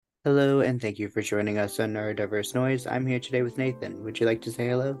Hello, and thank you for joining us on Neurodiverse Noise. I'm here today with Nathan. Would you like to say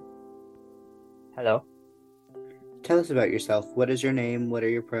hello? Hello. Tell us about yourself. What is your name? What are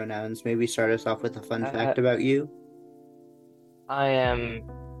your pronouns? Maybe start us off with a fun Uh, fact about you. I am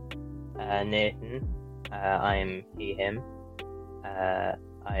Nathan. I'm he, him. Uh,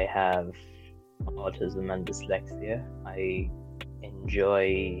 I have autism and dyslexia. I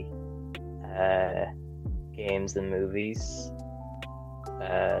enjoy uh, games and movies.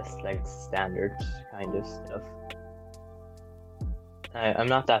 It's like standard kind of stuff. I'm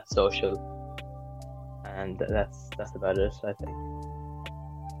not that social, and that's about it, I think.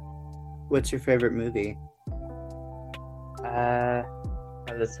 What's your favorite movie? Uh,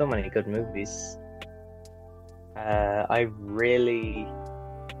 well, there's so many good movies. I really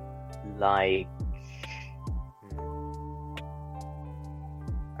like.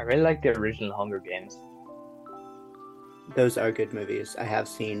 I really like the original Hunger Games. Those are good movies. I have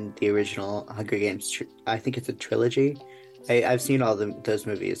seen the original Hunger Games. I think it's a trilogy. I've seen all those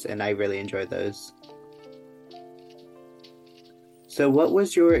movies, and I really enjoy those. So, what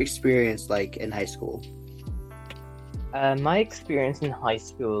was your experience like in high school? My experience in high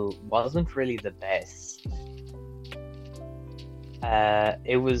school wasn't really the best.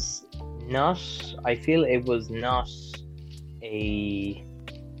 It was not. I feel it was not a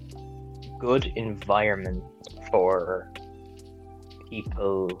good environment for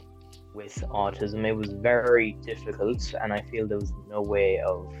people with autism. It was very difficult, and I feel there was no way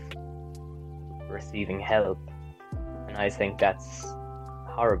of receiving help, and I think that's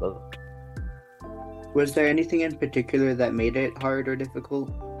horrible. Was there anything in particular that made it hard or difficult?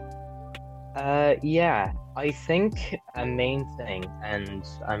 Yeah, I think a main thing, and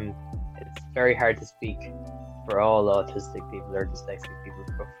it's very hard to speak for all autistic people or dyslexic people,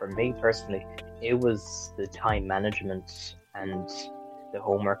 but for me personally, it was the time management and the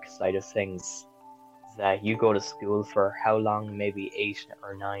homework side of things. That you go to school for how long? Maybe 8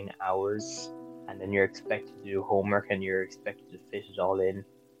 or 9 hours, and then you're expected to do homework and you're expected to fit it all in,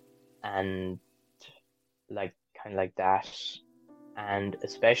 and like kind of like that. And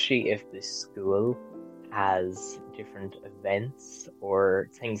especially if the school has different events or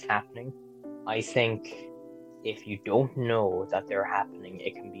things happening, I think if you don't know that they're happening,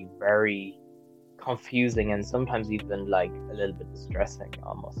 it can be very confusing and sometimes even like a little bit distressing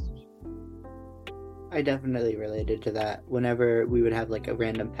almost. I definitely related to that. Whenever we would have like a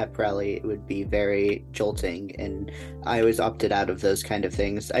random pep rally, it would be very jolting, and I always opted out of those kind of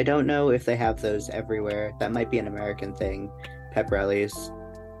things. I don't know if they have those everywhere. That might be an American thing, pep rallies.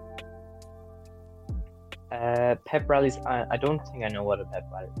 Pep rallies, I don't think I know what a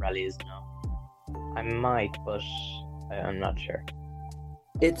rally is now. I might, but I'm not sure.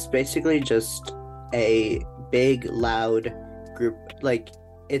 It's basically just a big, loud group. Like,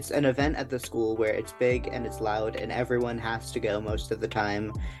 it's an event at the school where it's big and it's loud, and everyone has to go most of the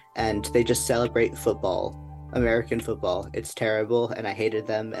time. And they just celebrate football, American football. It's terrible, and I hated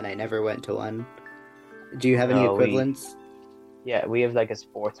them, and I never went to one. Do you have any No, equivalents? we have like a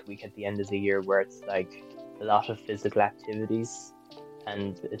sports week at the end of the year where it's like a lot of physical activities,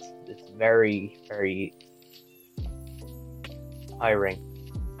 and it's very, very tiring.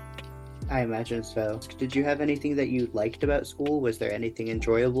 I imagine so. Did you have anything that you liked about school? Was there anything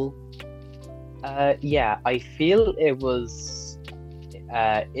enjoyable? Yeah, I feel it was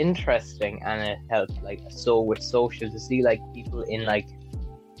interesting and it helped like so with social to see like people in like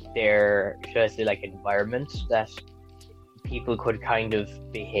their should I say like environment that people could kind of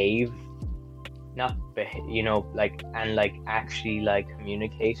behave, not like and like actually like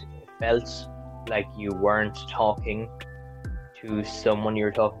communicate. It felt like you weren't talking to someone, you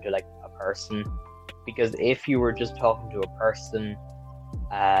were talking to like a person. Because if you were just talking to a person,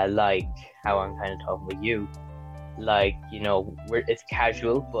 like how I'm kind of talking with you, like it's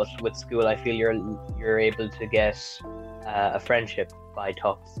casual, but with school I feel you're able to get a friendship by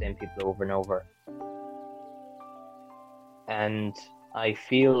talking to the same people over and over. And I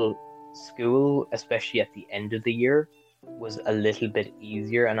feel school, especially at the end of the year, was a little bit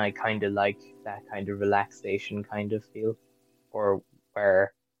easier, and I kind of like that kind of relaxation kind of feel, or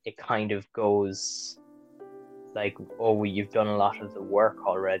where it kind of goes like, oh, well, you've done a lot of the work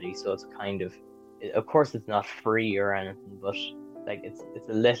already, so it's kind of course, it's not free or anything, but like it's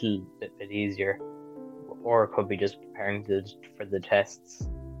a little bit easier, or it could be just preparing for the tests,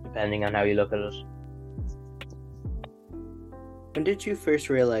 depending on how you look at it. When did you first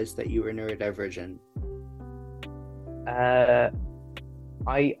realize that you were neurodivergent? Uh,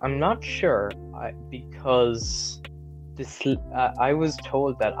 I'm not sure, because I was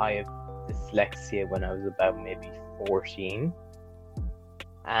told that I have dyslexia when I was about maybe 14,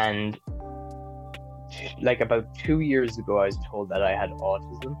 And like about 2 years ago, I was told that I had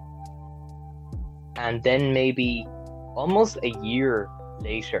autism. And then maybe almost a year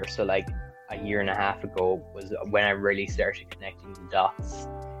later, so like a year and a half ago, was when I really started connecting the dots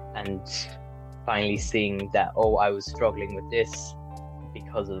and finally seeing that, oh, I was struggling with this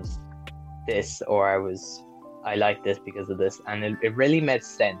because of this, or I like this because of this. And it really made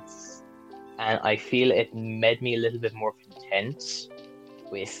sense. And I feel it made me a little bit more content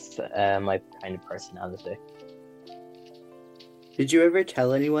with my kind of personality. Did you ever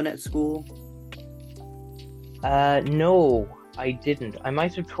tell anyone at school? No, I didn't. I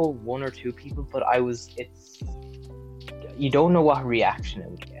might have told one or two people, but you don't know what reaction it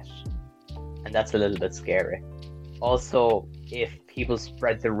would get. And that's a little bit scary. Also, if people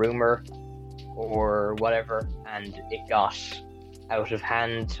spread the rumor or whatever and it got out of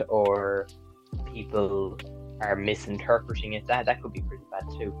hand, or people are misinterpreting it, that could be pretty bad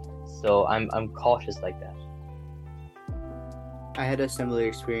too. So I'm cautious like that. I had a similar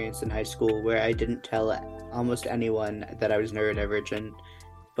experience in high school where I didn't tell almost anyone that I was neurodivergent.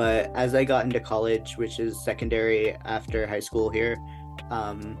 But as I got into college, which is secondary after high school here,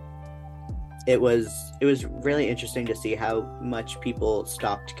 it was really interesting to see how much people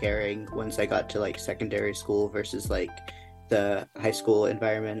stopped caring once I got to like secondary school versus like the high school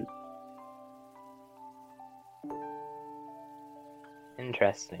environment.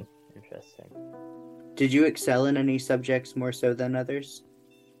 Interesting. Did you excel in any subjects more so than others?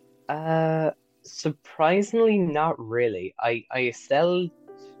 Surprisingly, not really. I excelled.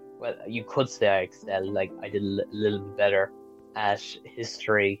 Well, you could say I excelled. Like I did a little bit better at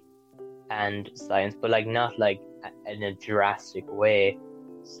history and science, but like not like in a drastic way.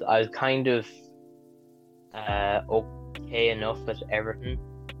 So I was kind of okay enough at everything,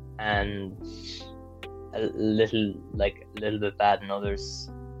 and a little bit bad in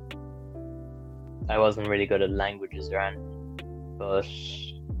others. I wasn't really good at languages or anything, but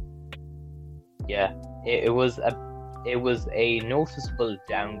yeah, it was a noticeable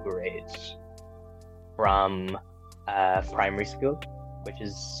downgrade from primary school, which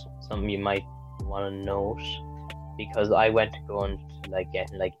is something you might want to note, because I went to going to like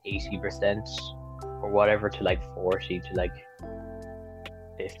getting like 80% or whatever to like 40 to like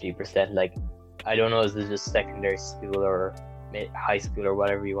 50%. Like I don't know, is this just secondary school or high school or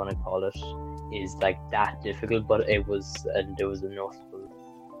whatever you want to call it, is like that difficult, but there was a notable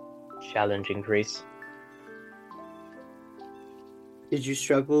challenge increase. Did you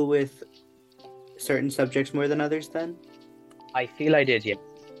struggle with certain subjects more than others then? I feel I did, yeah.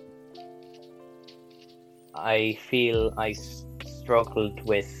 I feel I struggled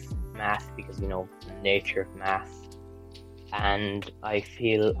with math because, the nature of math. And I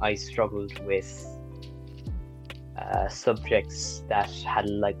feel I struggled with subjects that had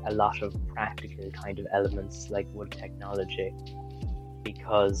like a lot of practical kind of elements, like wood technology,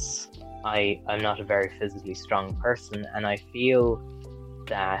 because I'm not a very physically strong person, and I feel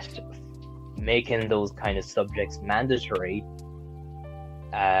that making those kind of subjects mandatory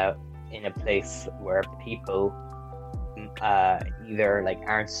in a place where people either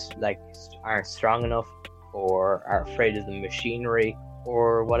aren't strong enough or are afraid of the machinery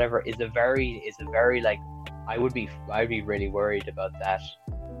or whatever is a very like I'd be really worried about that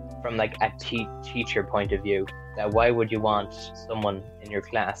from like a teacher point of view. That why would you want someone in your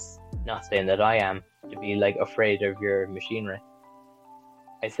class, not saying that I am, to be like afraid of your machinery?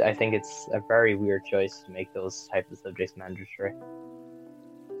 I think it's a very weird choice to make those types of subjects mandatory.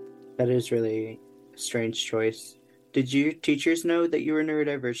 That is really a strange choice. Did your teachers know that you were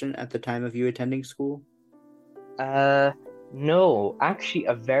neurodivergent at the time of you attending school? No, actually,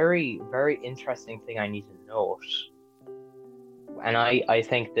 a very, very interesting thing I need to note, and I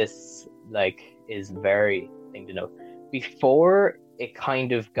think this is very thing to note. Before it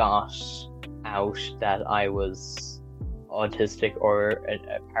kind of got out that I was autistic or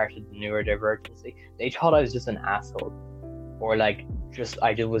a part of the neurodivergency, they thought I was just an asshole, or I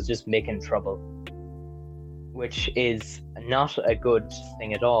was just making trouble, which is not a good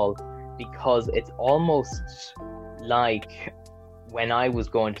thing at all, because it's almost like when I was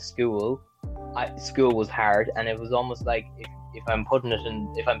going to school, school was hard, and it was almost like if I'm putting it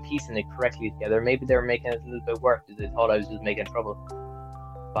in, if I'm piecing it correctly together, maybe they were making it a little bit worse because they thought I was just making trouble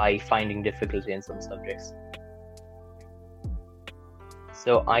by finding difficulty in some subjects.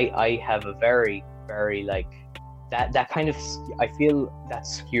 So I have a very, very that kind of, I feel that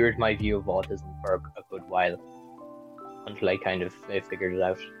skewed my view of autism for a good while until I kind of figured it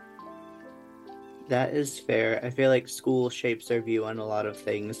out. That is fair. I feel like school shapes our view on a lot of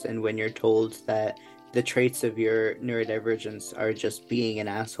things, and when you're told that the traits of your neurodivergence are just being an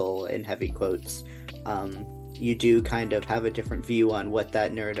asshole in heavy quotes, you do kind of have a different view on what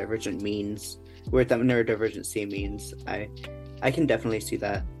that neurodivergent means, what that neurodivergency means. I can definitely see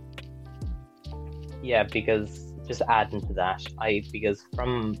that. Yeah, because just adding to that, because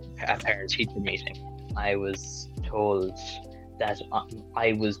from a parent-teacher meeting, I was told that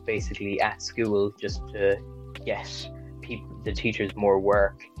I was basically at school just to get the teachers more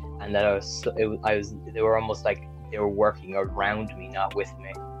work, and that they were almost like they were working around me, not with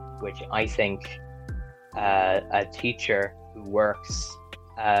me, which I think a teacher who works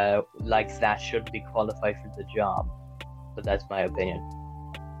like that should be qualified for the job. But that's my opinion.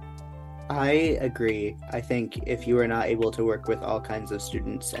 I agree. I think if you are not able to work with all kinds of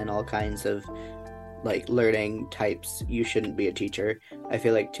students and all kinds of like learning types, you shouldn't be a teacher. I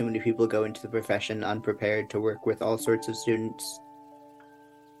feel like too many people go into the profession unprepared to work with all sorts of students.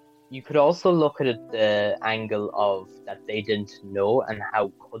 You could also look at it the angle of that they didn't know and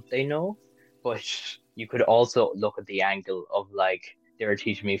how could they know, but you could also look at the angle of like they were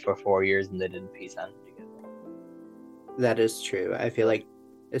teaching me for 4 years and they didn't piece anything together. That is true. I feel like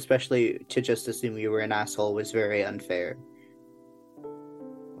especially to just assume you were an asshole was very unfair.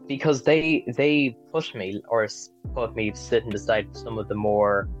 Because they put me sitting beside some of the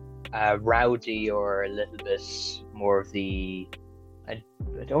more rowdy or a little bit more of the I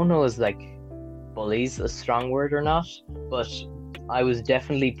don't know is like bullies a strong word or not, but I was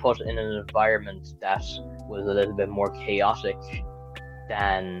definitely put in an environment that was a little bit more chaotic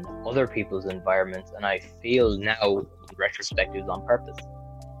than other people's environments, and I feel now in retrospect it was on purpose.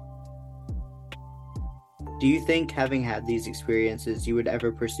 Do you think, having had these experiences, you would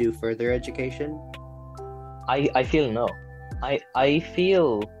ever pursue further education? I feel no. I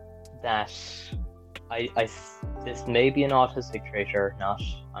feel that this may be an autistic trait or not.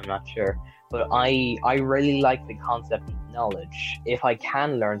 I'm not sure, but I really like the concept of knowledge. If I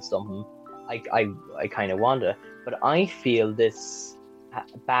can learn something, I kind of want to. But I feel this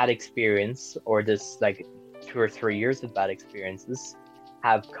bad experience, or this like 2 or 3 years of bad experiences,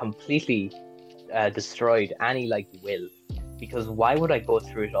 have completely destroyed any like will, because why would I go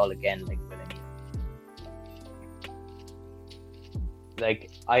through it all again like willingly?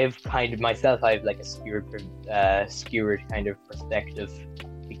 Like I have kind of myself, I have like a skewered kind of perspective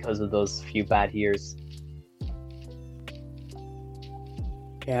because of those few bad years.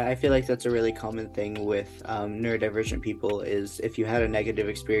 Yeah, I feel like that's a really common thing with neurodivergent people, is if you had a negative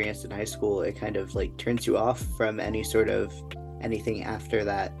experience in high school, it kind of like turns you off from any sort of anything after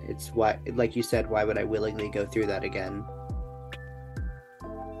that. It's why, like you said, why would I willingly go through that again?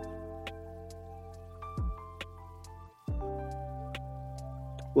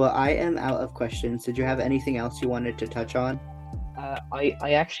 Well, I am out of questions. Did you have anything else you wanted to touch on?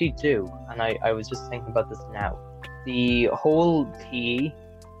 I actually do, and I was just thinking about this now. The whole PE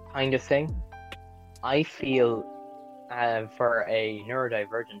kind of thing, I feel for a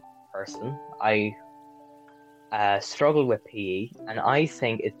neurodivergent person, I struggle with PE, and I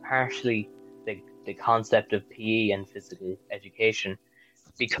think it's partially the concept of PE and physical education,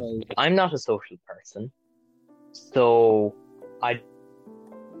 because I'm not a social person, so I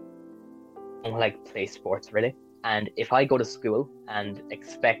don't like play sports really. And if I go to school and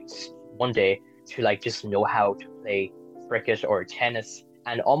expect one day to like just know how to play cricket or tennis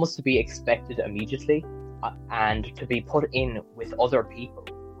and almost to be expected immediately, and to be put in with other people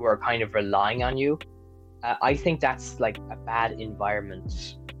who are kind of relying on you, I think that's like a bad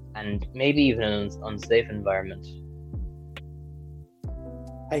environment, and maybe even an unsafe environment.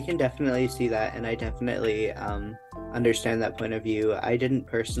 I can definitely see that, and I definitely understand that point of view.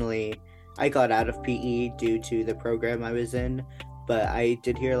 I got out of PE due to the program I was in, but I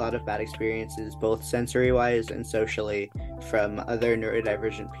did hear a lot of bad experiences, both sensory-wise and socially, from other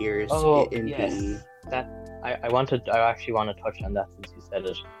neurodivergent peers in yes. PE. I actually want to touch on that since you said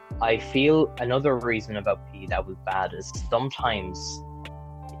it. I feel another reason about PE that was bad is sometimes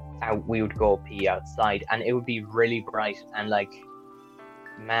we would go PE outside and it would be really bright, and like,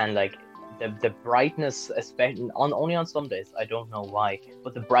 man, like the brightness, especially only on some days, I don't know why,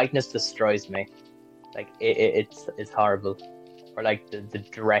 but the brightness destroys me. Like it's horrible. Or like the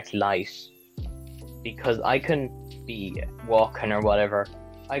direct light, because I can be walking or whatever,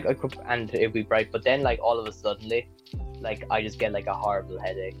 I could, and it'd be bright, but then like all of a suddenly, like I just get like a horrible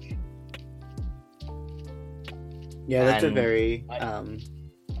headache. Yeah, that's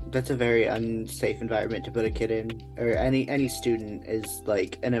a very unsafe environment to put a kid in, or any student is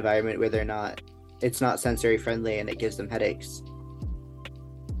like an environment where it's not sensory friendly and it gives them headaches.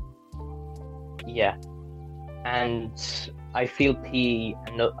 Yeah, and I feel PE.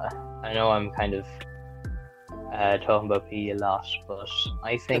 I know I'm kind of talking about PE a lot, but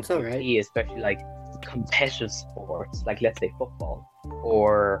I think That's all with right. PE, especially like competitive sports, like let's say football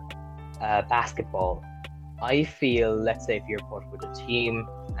or basketball, I feel, let's say if you're put with a team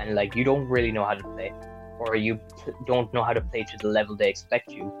and like you don't really know how to play, or you don't know how to play to the level they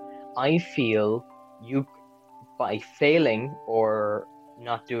expect you, I feel you by failing or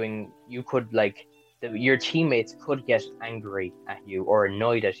not doing, you could like your teammates could get angry at you or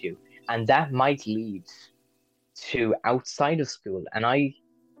annoyed at you, and that might lead to outside of school. And I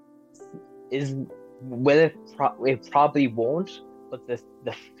is will it probably won't, but the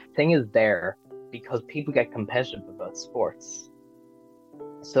thing is there because people get competitive about sports.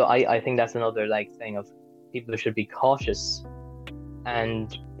 So I think that's another like thing of people should be cautious.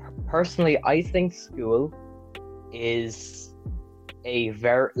 And personally, I think school is a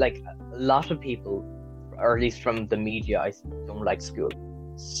very like a lot of people, or at least from the media, I don't like school.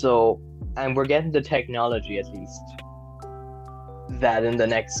 So, and we're getting the technology at least that in the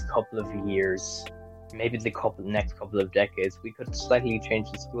next couple of years, maybe the next couple of decades, we could slightly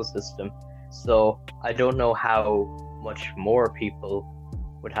change the school system. So I don't know how much more people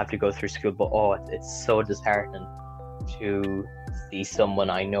would have to go through school, but it's so disheartening to see someone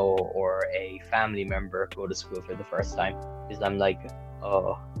I know or a family member go to school for the first time, because I'm like,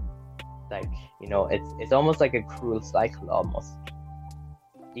 oh, like, it's almost like a cruel cycle almost.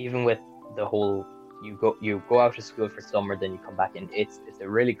 Even with the whole you go out to school for summer, then you come back in. It's a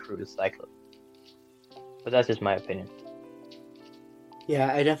really cruel cycle. But that's just my opinion.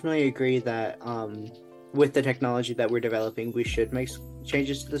 Yeah, I definitely agree that with the technology that we're developing, we should make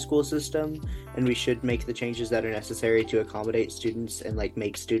changes to the school system, and we should make the changes that are necessary to accommodate students and like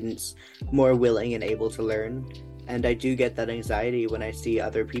make students more willing and able to learn. And I do get that anxiety when I see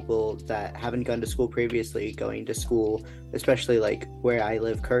other people that haven't gone to school previously going to school, especially like where I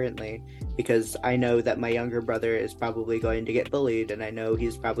live currently, because I know that my younger brother is probably going to get bullied, and I know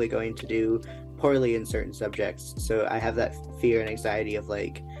he's probably going to do poorly in certain subjects. So I have that fear and anxiety of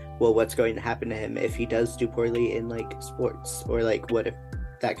like, well, what's going to happen to him if he does do poorly in like sports, or like what if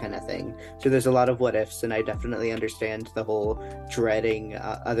that kind of thing. So there's a lot of what ifs, and I definitely understand the whole dreading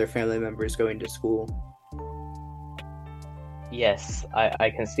other family members going to school. Yes, I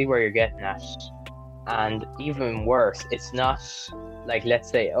can see where you're getting at. And even worse, it's not like, let's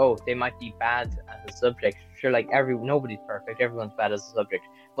say, oh, they might be bad at the subject. Sure, like nobody's perfect, everyone's bad as a subject,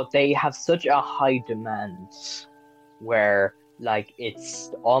 but they have such a high demand where like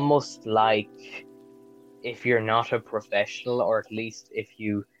it's almost like if you're not a professional, or at least if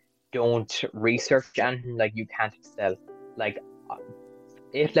you don't research anything, like you can't excel. Like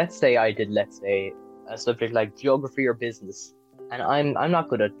if let's say I did, let's say, a subject like geography or business, and I'm not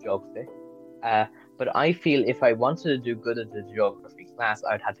good at geography, but I feel if I wanted to do good at the geography class,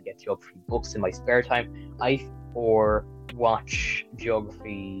 I'd have to get geography books in my spare time, or watch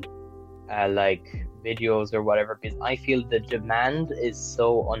geography like videos or whatever, because I feel the demand is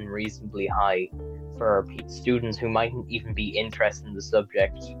so unreasonably high for students who mightn't even be interested in the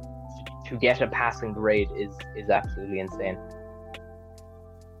subject. To get a passing grade is absolutely insane.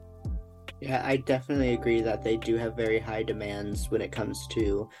 Yeah, I definitely agree that they do have very high demands when it comes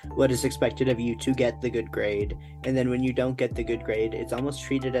to what is expected of you to get the good grade. And then when you don't get the good grade, it's almost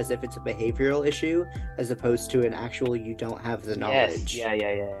treated as if it's a behavioral issue as opposed to an actual you don't have the knowledge.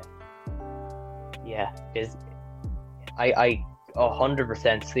 Yes, yeah. Is I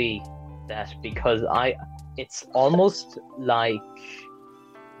 100% see that, because it's almost like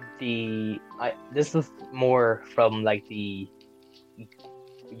this is more from like the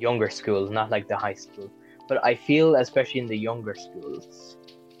younger schools, not like the high school, but I feel especially in the younger schools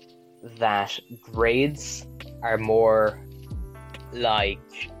that grades are more like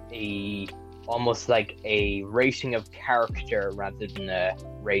almost like a rating of character rather than a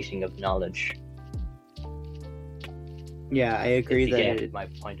rating of knowledge. Yeah, I agree that my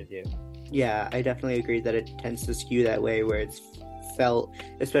point of view. Yeah, I definitely agree that it tends to skew that way, where it's felt,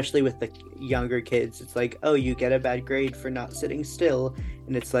 especially with the younger kids, it's like, oh, you get a bad grade for not sitting still,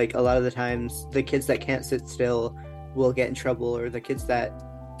 and it's like a lot of the times the kids that can't sit still will get in trouble, or the kids that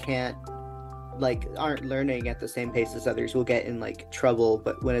aren't learning at the same pace as others will get in like trouble.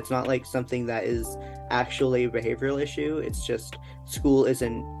 But when it's not like something that is actually a behavioral issue, it's just school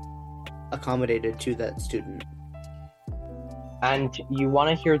isn't accommodated to that student. And you want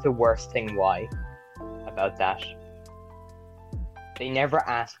to hear the worst thing why about that? They never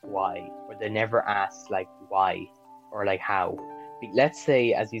ask why, or they never ask like why or like how. Let's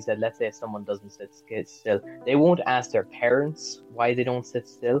say, as you said, let's say if someone doesn't sit still, they won't ask their parents why they don't sit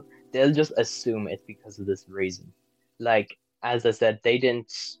still. They'll just assume it's because of this reason. Like, as I said, they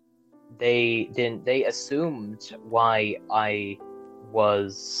didn't they assumed why I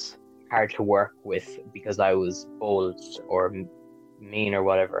was hard to work with because I was bold or mean or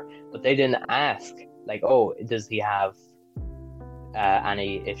whatever, but they didn't ask like, oh, does he have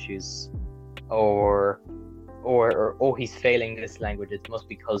any issues, or or oh, he's failing this language, it must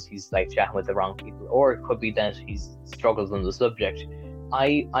be because he's like chatting with the wrong people, or it could be that he's struggles on the subject.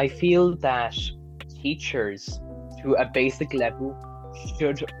 I feel that teachers to a basic level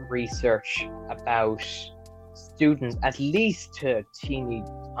should research about students at least to a teeny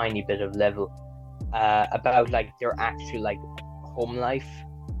tiny bit of level, about like their actual like home life.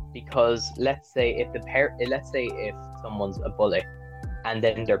 Because let's say if someone's a bully and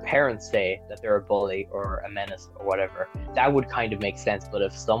then their parents say that they're a bully or a menace or whatever, that would kind of make sense. But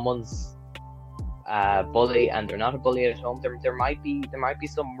if someone's bully and they're not a bully at home, there might be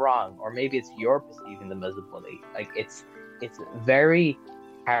something wrong, or maybe it's you're perceiving them as a bully. Like it's very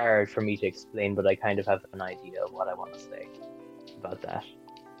hard for me to explain, but I kind of have an idea of what I want to say about that.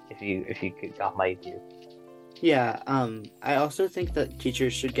 If you got my view. Yeah, I also think that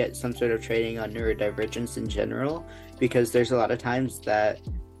teachers should get some sort of training on neurodivergence in general, because there's a lot of times that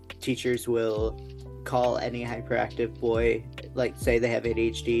teachers will call any hyperactive boy, like say they have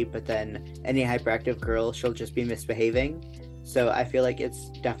ADHD, but then any hyperactive girl, she'll just be misbehaving. So I feel like it's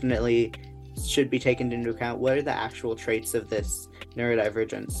definitely should be taken into account what are the actual traits of this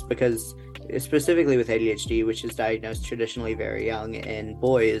neurodivergence, because specifically with ADHD, which is diagnosed traditionally very young in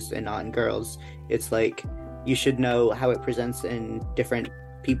boys and not in girls, it's like you should know how it presents in different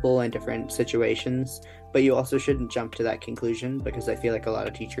people and different situations, but you also shouldn't jump to that conclusion, because I feel like a lot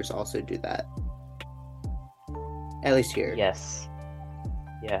of teachers also do that. At least here. Yes.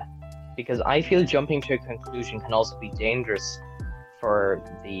 Yeah. Because I feel jumping to a conclusion can also be dangerous for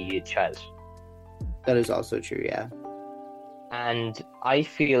the child. That is also true, yeah. And I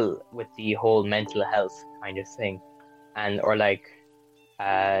feel with the whole mental health kind of thing, or like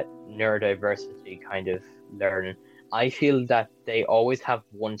neurodiversity kind of learning, I feel that they always have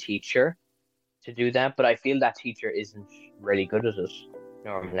one teacher to do that, but I feel that teacher isn't really good at it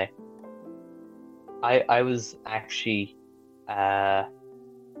normally. I was actually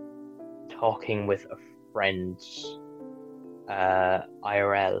talking with a friend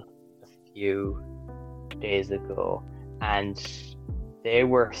IRL a few days ago, and they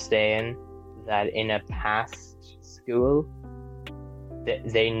were saying that in a past school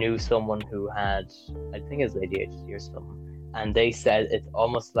they knew someone who had, I think it's ADHD or something, and they said it's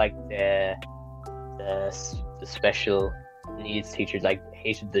almost like the special needs teachers like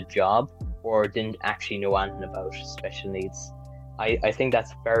hated the job or didn't actually know anything about special needs. I think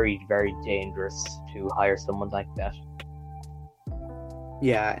that's very, very dangerous to hire someone like that.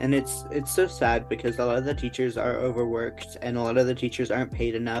 Yeah, and it's so sad because a lot of the teachers are overworked and a lot of the teachers aren't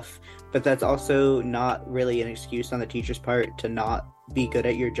paid enough, but that's also not really an excuse on the teacher's part to not be good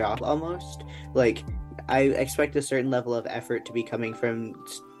at your job almost. Like, I expect a certain level of effort to be coming from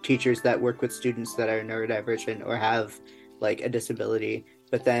teachers that work with students that are neurodivergent or have like a disability,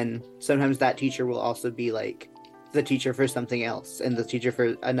 but then sometimes that teacher will also be like the teacher for something else and the teacher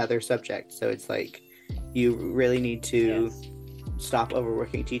for another subject. So it's like you really need to stop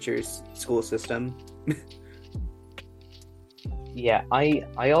overworking teachers, school system. Yeah,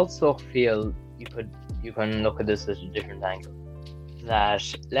 I also feel you can look at this at a different angle. That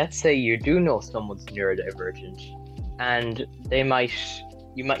let's say you do know someone's neurodivergent, and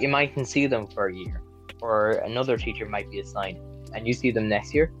you mightn't see them for a year, or another teacher might be assigned, and you see them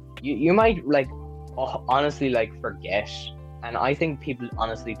next year. You might like honestly like forget, and I think people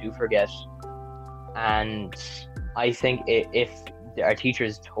honestly do forget. And I think if our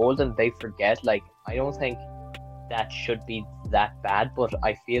teachers told them they forget, like I don't think that should be that bad, but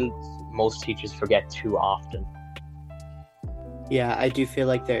I feel most teachers forget too often. Yeah, I do feel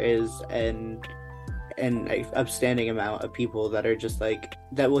like there is an upstanding amount of people that are just like,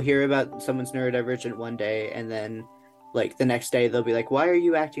 that will hear about someone's neurodivergent one day and then like the next day they'll be like, why are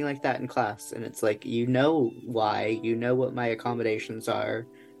you acting like that in class? And it's like, you know why, you know what my accommodations are,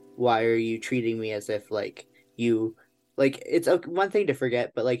 why are you treating me as if like you, like it's one thing to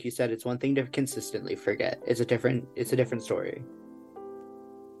forget, but like you said, it's one thing to consistently forget. It's a different story.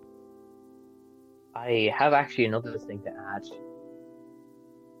 I have actually another thing to add.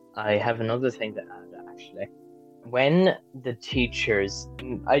 Actually. When the teachers,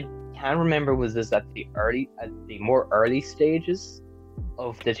 I can't remember, was this at the more early stages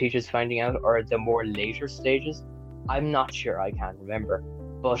of the teachers finding out, or the more later stages? I'm not sure, I can't remember.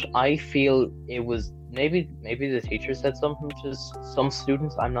 But I feel it was maybe the teacher said something to some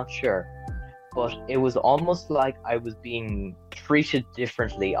students, I'm not sure. but it was almost like I was being treated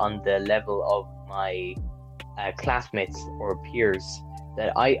differently on the level of my classmates or peers.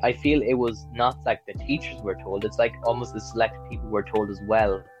 That I feel it was not like the teachers were told, it's like almost the select people were told as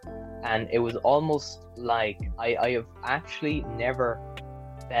well. And it was almost like I have actually never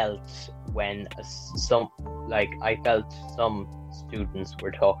felt when some like I felt some students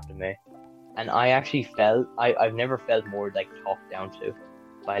were talking to me, and I actually felt I've never felt more like talked down to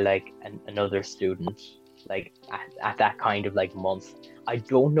by like another student like at that kind of like month. I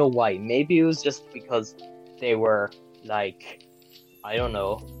don't know why. Maybe it was just because they were like, I don't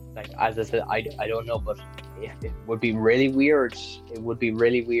know, like as I said, I don't know, but it would be really weird. It would be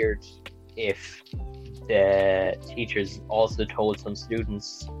really weird if the teachers also told some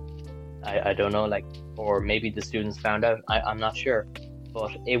students. I don't know, like, or maybe the students found out. I'm not sure,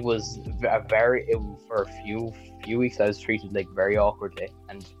 but it was for a few weeks I was treated like very awkwardly,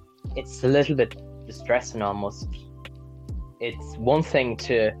 and it's a little bit distressing almost. It's one thing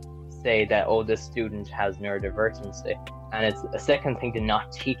to say that, oh, this student has neurodivergency, and it's a second thing to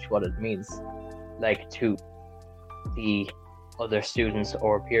not teach what it means, like to the other students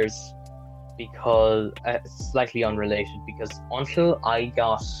or peers, because slightly unrelated, because until I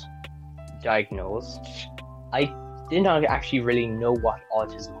got diagnosed, I did not actually really know what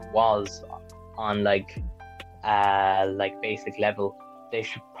autism was on like basic level. They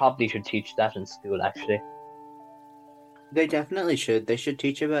should teach that in school actually. They definitely should. They should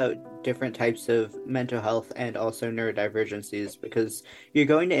teach about different types of mental health and also neurodivergencies, because you're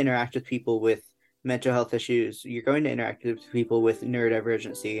going to interact with people with mental health issues. You're going to interact with people with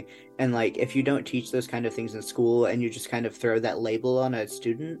neurodivergency. And like if you don't teach those kind of things in school and you just kind of throw that label on a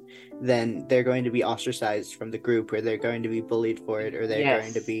student, then they're going to be ostracized from the group, or they're going to be bullied for it, or they're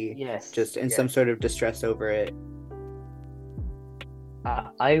going to be just in some sort of distress over it.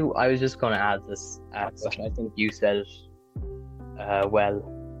 I was just going to add this, but I think you said it well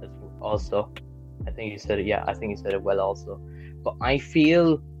also. I think you said it. Yeah, I think you said it well also. But I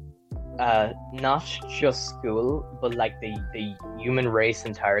feel not just school, but like the human race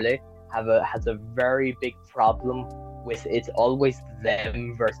entirely has a very big problem with it's always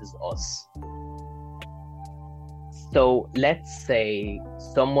them versus us. So let's say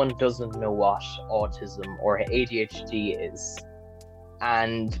someone doesn't know what autism or ADHD is,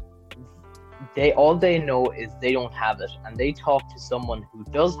 and all they know is they don't have it, and they talk to someone who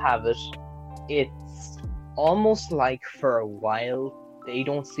does have it. It's almost like for a while they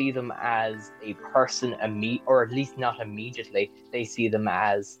don't see them as a person, or at least not immediately. They see them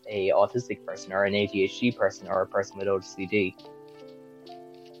as a autistic person or an ADHD person or a person with OCD.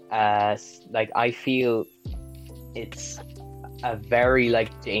 Like I feel it's a very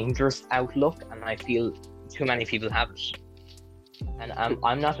like dangerous outlook, and I feel too many people have it. And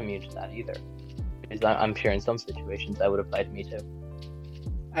I'm not immune to that either, because I'm sure in some situations that would apply to me too.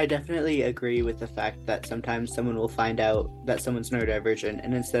 I definitely agree with the fact that sometimes someone will find out that someone's neurodivergent,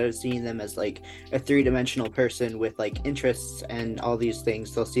 and instead of seeing them as like a three-dimensional person with like interests and all these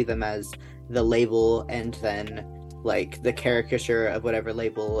things, they'll see them as the label, and then like the caricature of whatever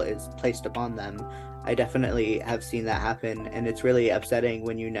label is placed upon them. I definitely have seen that happen, and it's really upsetting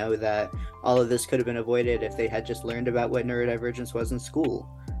when you know that all of this could have been avoided if they had just learned about what neurodivergence was in school.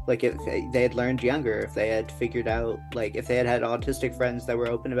 Like if they had learned younger, if they had figured out, like if they had had autistic friends that were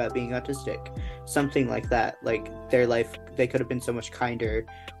open about being autistic, something like that, like their life, they could have been so much kinder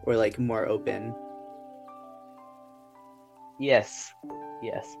or like more open. Yes,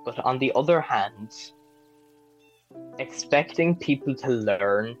 but on the other hand, expecting people to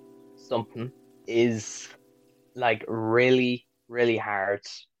learn something is like really, really hard.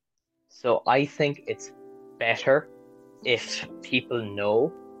 So I think it's better if people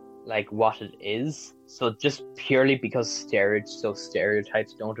know like what it is. So just purely because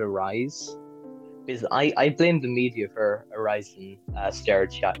stereotypes don't arise. Because I blame the media for arising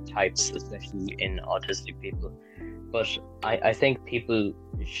stereotypes, especially in autistic people. But I think people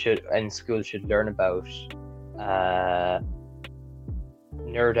in school should learn about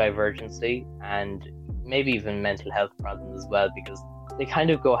neurodivergency and maybe even mental health problems as well, because they kind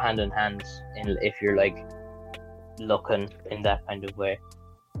of go hand in hand if you're like looking in that kind of way,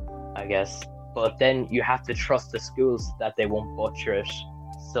 I guess. But then you have to trust the schools that they won't butcher it.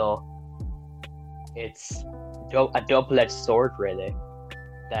 So it's a double-edged sword, really.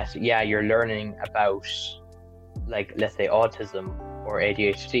 That yeah, you're learning about like let's say autism or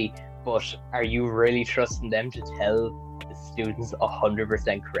ADHD, but are you really trusting them to tell the students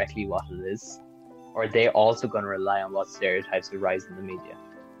 100% correctly what it is? Or are they also going to rely on what stereotypes arise in the media?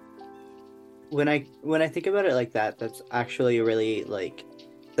 When I think about it like that, that's actually really like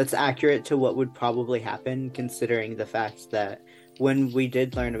that's accurate to what would probably happen, considering the fact that when we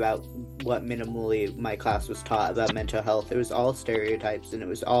did learn about what minimally my class was taught about mental health, it was all stereotypes, and it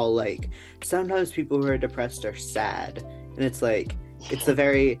was all like sometimes people who are depressed are sad, and it's like it's a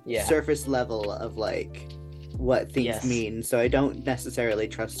very Yeah. surface level of like what things Yes. mean. So I don't necessarily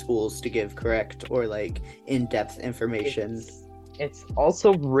trust schools to give correct or like in-depth information. It's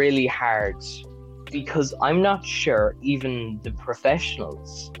also really hard because I'm not sure even the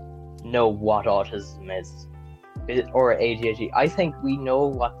professionals know what autism is or ADHD. I think we know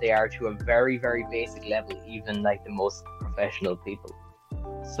what they are to a very, very basic level, even like the most professional people.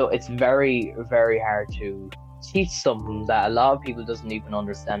 So it's very, very hard to teach something that a lot of people doesn't even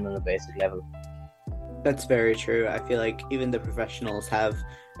understand on a basic level. That's very true. I feel like even the professionals have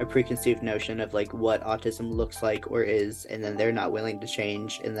a preconceived notion of like what autism looks like or is, and then they're not willing to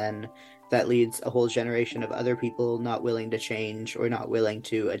change, and then that leads a whole generation of other people not willing to change or not willing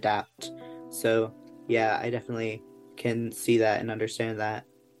to adapt. So yeah, I definitely can see that and understand that.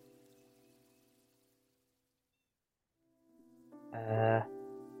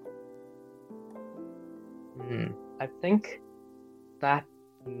 I think that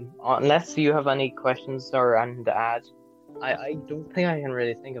unless you have any questions or anything to add, I don't think I can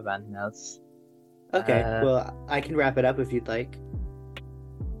really think of anything else. Okay, well, I can wrap it up if you'd like.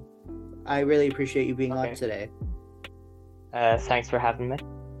 I really appreciate you being on today. Thanks for having me.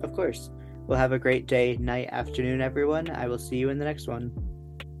 Of course. Well, have a great day, night, afternoon, everyone. I will see you in the next one.